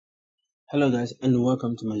Hello guys and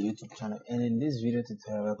welcome to my YouTube channel, and in this video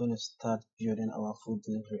tutorial we're going to start building our food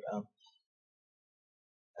delivery app.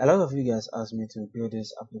 A lot of you guys asked me to build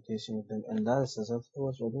this application with them, and that is exactly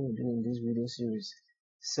what we're going to do in this video series.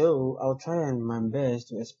 So I'll try and my best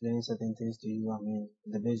to explain certain things to you,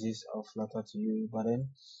 the basics of Flutter to you, but then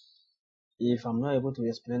if I'm not able to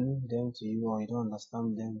explain them to you or you don't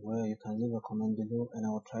understand them well, you can leave a comment below and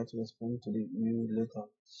I'll try to explain to you later.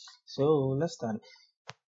 So let's start.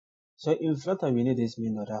 So in Flutter we need this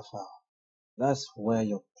main.r file. That's where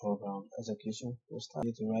your program execution will start. You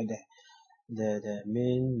need to write the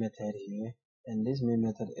main method here, and this main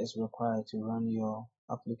method is required to run your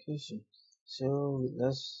application. So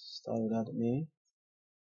let's start with that main,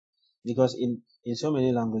 because in so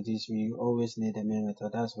many languages we always need the main method.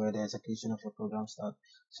 That's where the execution of your program starts.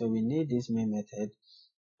 So we need this main method,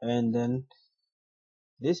 and then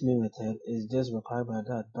this main method is just required by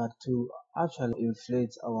that. But to actually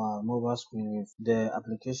inflate our mobile screen with the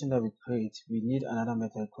application that we create, we need another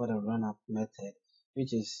method called a run-up method,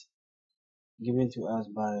 which is given to us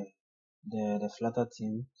by the Flutter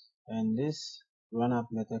team. And this run-up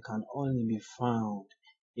method can only be found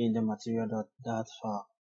in the material.dat file.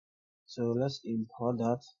 So let's import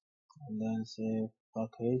that and then say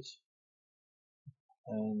package,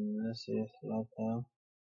 and let's say Flutter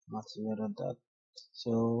material.dat.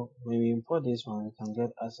 So when we import this one, we can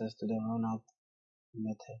get access to the run-up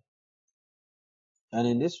method. And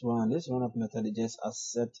in this run-up method, it just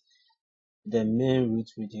accepts the main root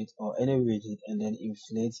widget or any widget and then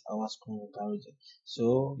inflates our screen with that widget.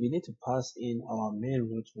 So we need to pass in our main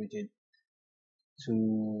root widget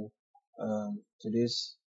to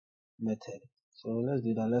this method. So let's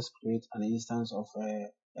do that. Let's create an instance of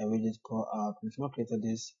a widget called app. We've not created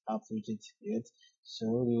this app widget yet, so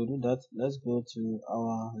we will do that. Let's go to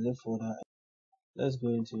our lib folder. Let's go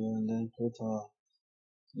into and then create our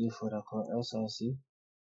new folder called SLC.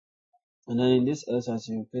 And then in this SLC,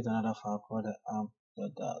 we create another file called the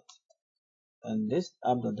app.dat. And this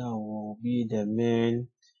app.dat will be the main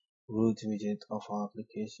root widget of our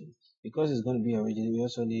application. Because it's going to be a widget, we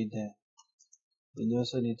also need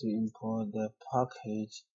to import the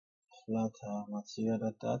package Flutter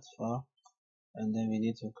material.dat file, and then we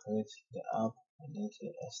need to create the app and then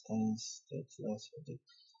say extends stateless widget.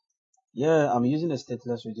 Yeah, I'm using a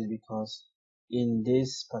stateless widget because in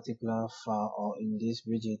this particular file or in this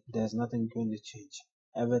widget, there's nothing going to change.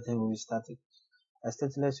 Everything will be static. A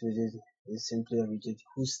stateless widget is simply a widget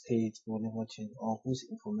whose state will never change or whose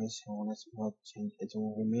information will never change. It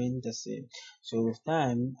will remain the same. So with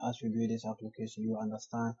time, as we build this application, you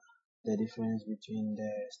understand the difference between the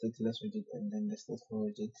stateless widget and then the stateful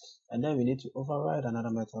widget. And then we need to override another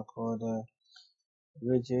method called the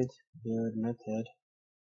widget build method,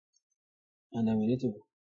 and then we need to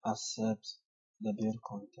accept the build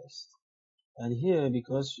context. And here,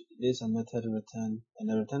 because there's a method return, and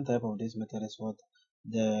the return type of this method is what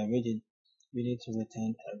the widget, we need to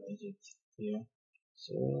return a widget here.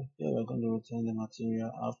 So here we're going to return the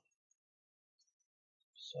material app.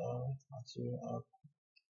 So material app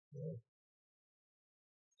here.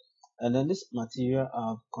 And then this material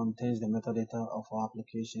app contains the metadata of our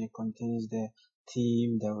application. It contains the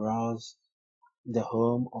theme, the routes, the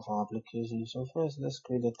home of our application. So first, let's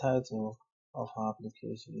create the title of our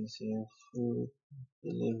application. Let's say food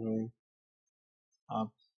delivery app.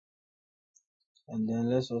 And then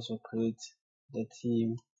let's also create the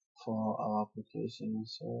theme for our application.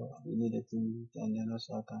 So we need a theme, and then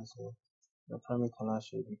also I can say the primary color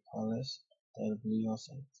should be colors that will be your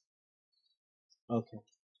site. Okay,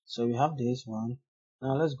 so we have this one.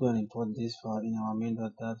 Now let's go and import this file in our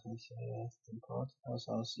main.dat. Let's import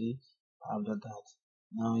SLC app.dat.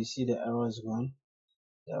 Now you see the error is gone.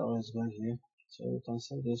 The error is gone here. So we can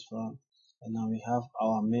save this file, and now we have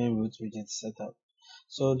our main root widget set up.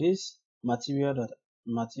 So this material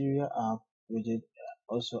app widget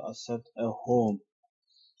also accept a home,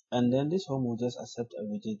 and then this home will just accept a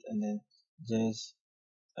widget and then just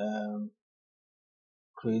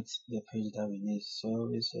create the page that we need.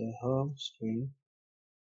 So it's a home screen,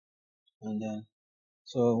 and then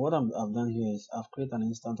so what I've done here is I've created an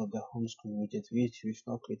instance of the home screen widget which we've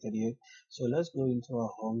not created yet. So let's go into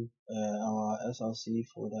our home, our SLC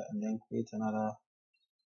folder, and then create another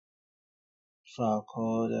file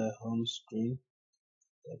called home screen.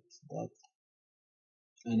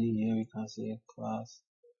 And in here we can say class.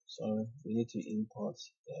 So we need to import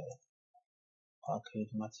the package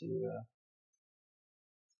material,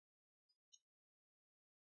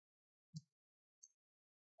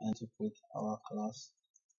 and to create our class.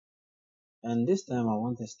 And this time I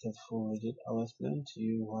want a stateful widget. I'll explain to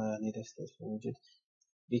you why I need a stateful widget.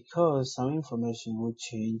 Because some information will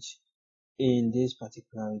change in this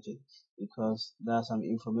particular widget, because there's some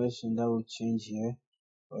information that will change here.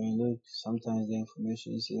 When you look, sometimes the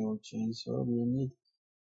information is here will change, so we need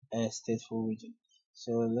a stateful widget.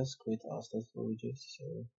 So let's create our stateful widget.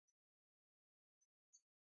 So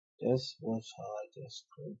just watch how I just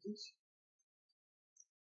create this.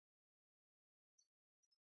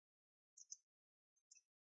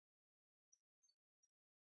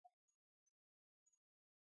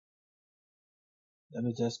 Let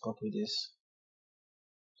me just copy this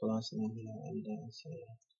class name here and then say,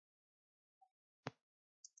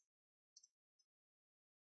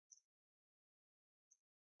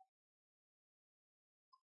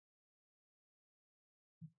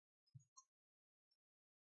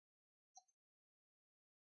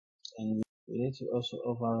 and we need to also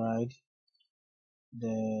override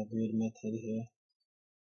the build method here,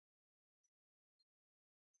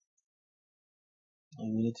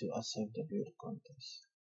 and we need to accept the build context.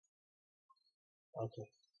 Okay,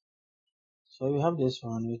 so we have this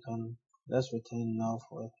one. We can, let's return now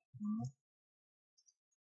for it.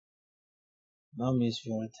 Now means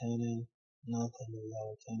we are returning nothing, we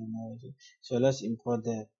are returning everything. So let's import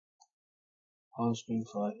the home screen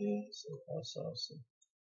file here. So SRC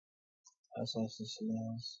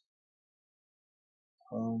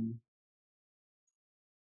home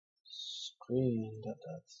screen dot.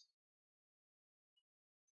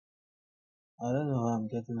 I don't know how I'm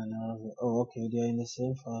getting an error here. Oh, okay, they are in the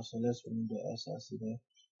same file, so let's remove the SRC there.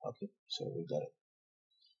 Okay, so we got it.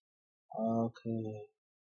 Okay,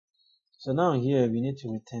 so now here we need to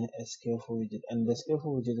return a scaleful widget, and the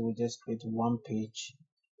scaleful widget will just create one page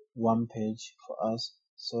for us.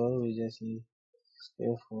 So we just need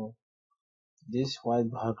scaleful. This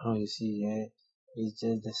white background you see here is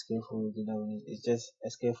just the scaleful widget that we need. It's just a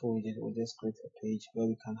scaleful widget. We'll just create a page where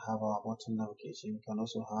we can have our button navigation. We can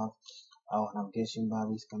also have our navigation bar.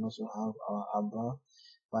 We can also have our app bar.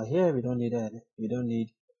 But here we don't need that. We don't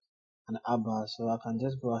need an app bar, so I can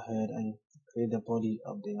just go ahead and create the body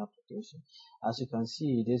of the application. As you can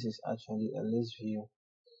see, this is actually a list view.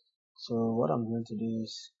 So what I'm going to do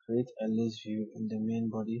is create a list view in the main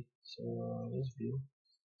body. So list view,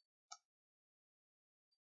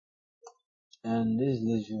 and this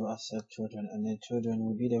list view accept children, and the children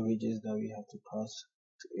will be the widgets that we have to pass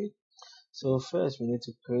to it. So first we need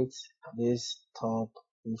to create this top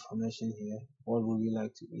information here. What would we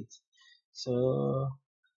like to eat? So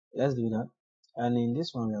let's do that. And in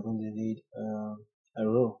this one we are going to need a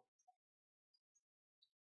row,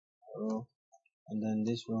 and then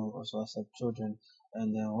this row will also accept children.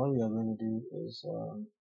 And then what we are going to do is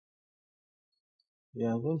we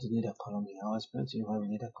are going to need a column here. I'll explain to you why we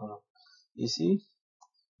need a column. You see,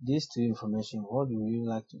 these two information, what do we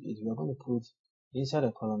like to eat? We are going to put inside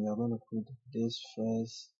a column. We are going to put this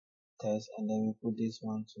first test, and then we put this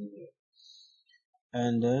one to here.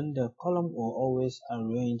 And then the column will always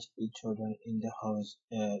arrange each children in the house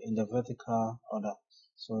in the vertical order.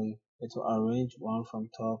 So it will arrange one from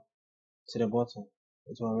top to the bottom.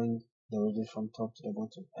 It will arrange the widgets from top to the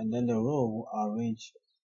bottom, and then the row will arrange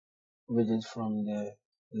widgets from the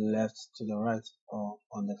left to the right or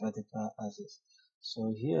on the vertical axis.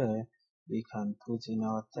 So here we can put in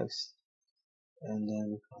our text, and then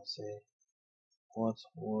we can say what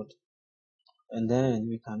would, and then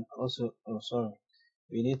we can also,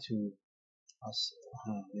 we need to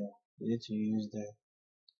we need to use the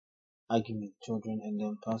argument children and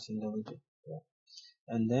then pass in the widget.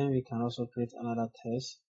 And then we can also create another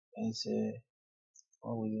test and say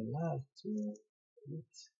what would you like to eat.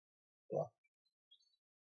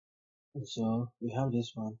 So we have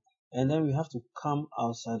this one, and then we have to come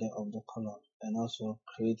outside of the column and also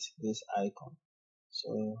create this icon.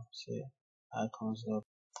 So say icon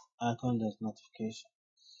does notification.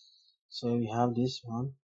 So we have this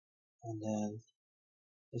one, and then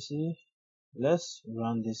you see, let's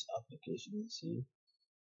run this application and see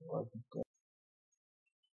what we got.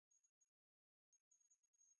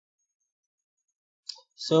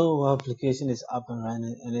 So our application is up and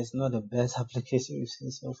running, and it's not the best application we've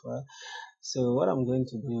seen so far. So what I'm going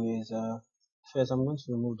to do is first I'm going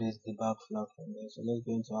to remove this debug flag from there. So let's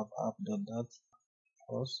go into app.dot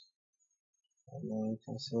pause, and then we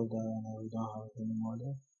can save that, and then we don't have any more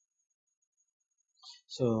there.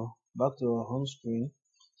 So back to our home screen.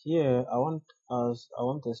 Here I want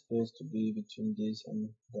the space to be between this and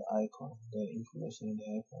the icon, the information in the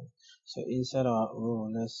icon. So inside our row,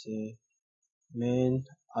 let's say main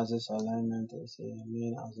axis alignment, let's say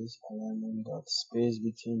main axis alignment dot space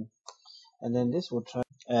between, and then this will try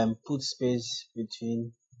put space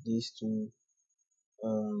between these two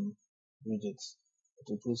widgets,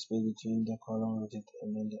 to put space between the column widget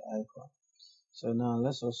and then the icon. So now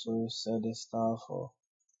let's also set the style for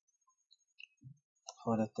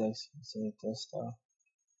the text. Say text style,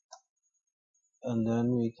 and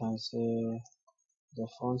then we can say the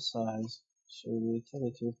font size should be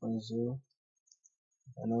 32.0,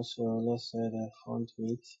 and also let's say the font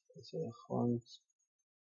weight. It's a font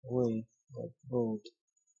weight but bold.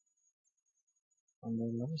 And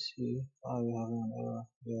then let me see how we have an error.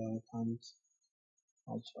 Yeah, we can't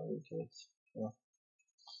actually get. Yeah.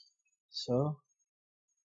 So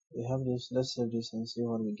we have this. Let's save this and see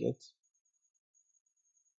what we get.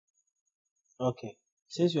 Okay,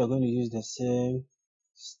 since we are going to use the same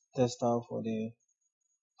text style for the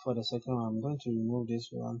second one, I'm going to remove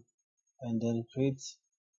this one and then create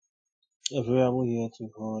a variable here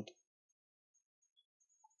to hold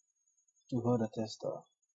the text style.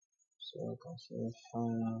 So I can say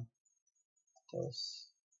final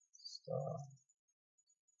text style,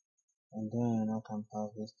 and then I can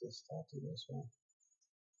pass this text style to this one,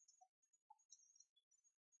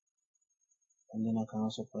 and then I can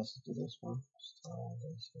also pass it to this one. Style,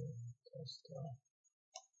 text style.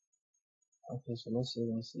 Okay, so let's see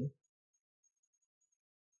and see.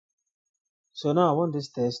 So now I want this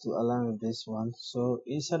text to align with this one. So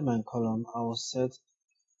inside my column, I will set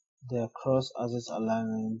the cross axis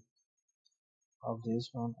alignment of this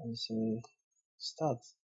one and say start.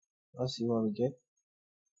 Let's see what we get.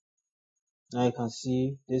 Now you can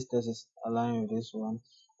see this text is aligned with this one,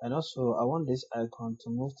 and also I want this icon to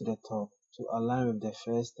move to the top to align with the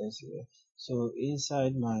first text here. So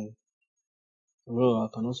inside my row, I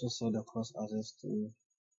can also set the cross axis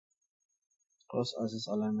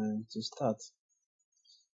alignment to start.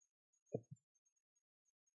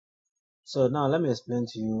 So now let me explain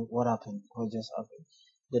to you what just happened.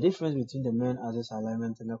 The difference between the main axis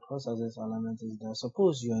alignment and the cross axis alignment is that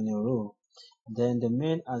suppose you're in a row, then the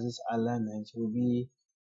main axis alignment will be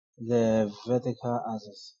the vertical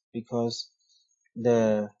axis, because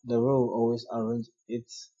the row always arrange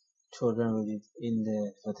its children with it in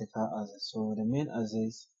the vertical axis. So the main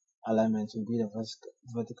axis alignment will be the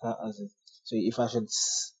vertical axis. So if I should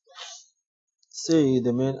say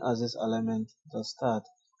the main axis alignment to start,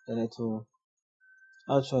 then it will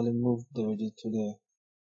actually move the rigid to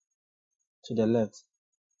the left.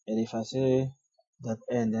 And if I say that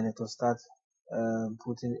end, then it will start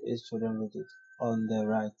putting its children rigid on the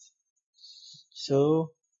right.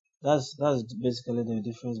 So that's basically the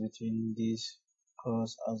difference between these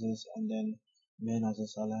cross axis and then main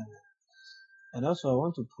axis alignment. And also I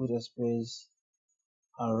want to put a space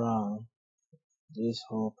around this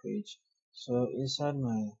whole page. So inside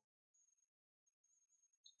my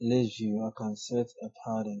list view, I can set a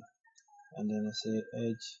padding, and then I say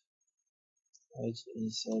edge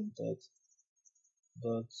insert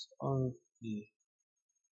dot on the,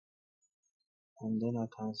 and then I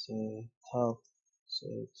can say top,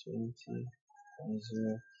 say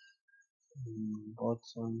 20.0,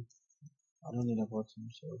 bottom, I don't need a bottom,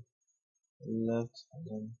 so left, and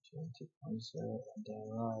then 20.0, and then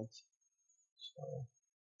right, so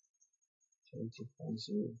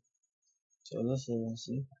 20.0. So let's see and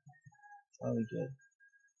see how we get.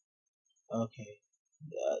 Okay,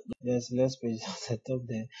 there's less pages at the top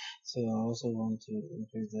there, so I also want to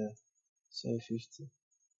increase the, say 50.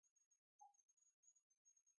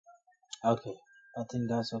 Okay, I think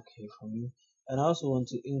that's okay for me. And I also want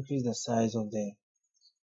to increase the size of the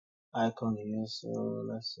icon here, so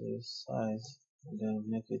let's say size, and then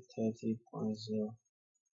make it 30.0.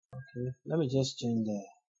 Okay, let me just change the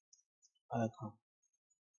icon.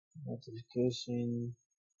 Notification,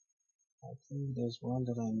 I think there's one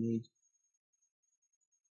that I need.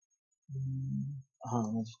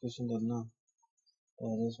 Notification that now.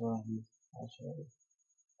 Yeah, that's what I need actually.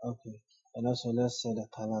 Okay, and also let's set the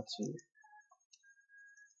color to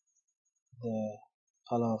the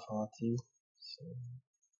color of our team. So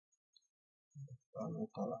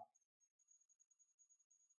color.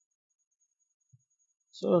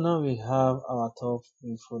 So now we have our top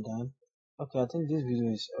info done. Okay, I think this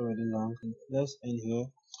video is already long. Let's end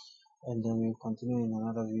here, and then we'll continue in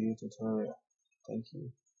another video tutorial. Thank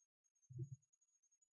you.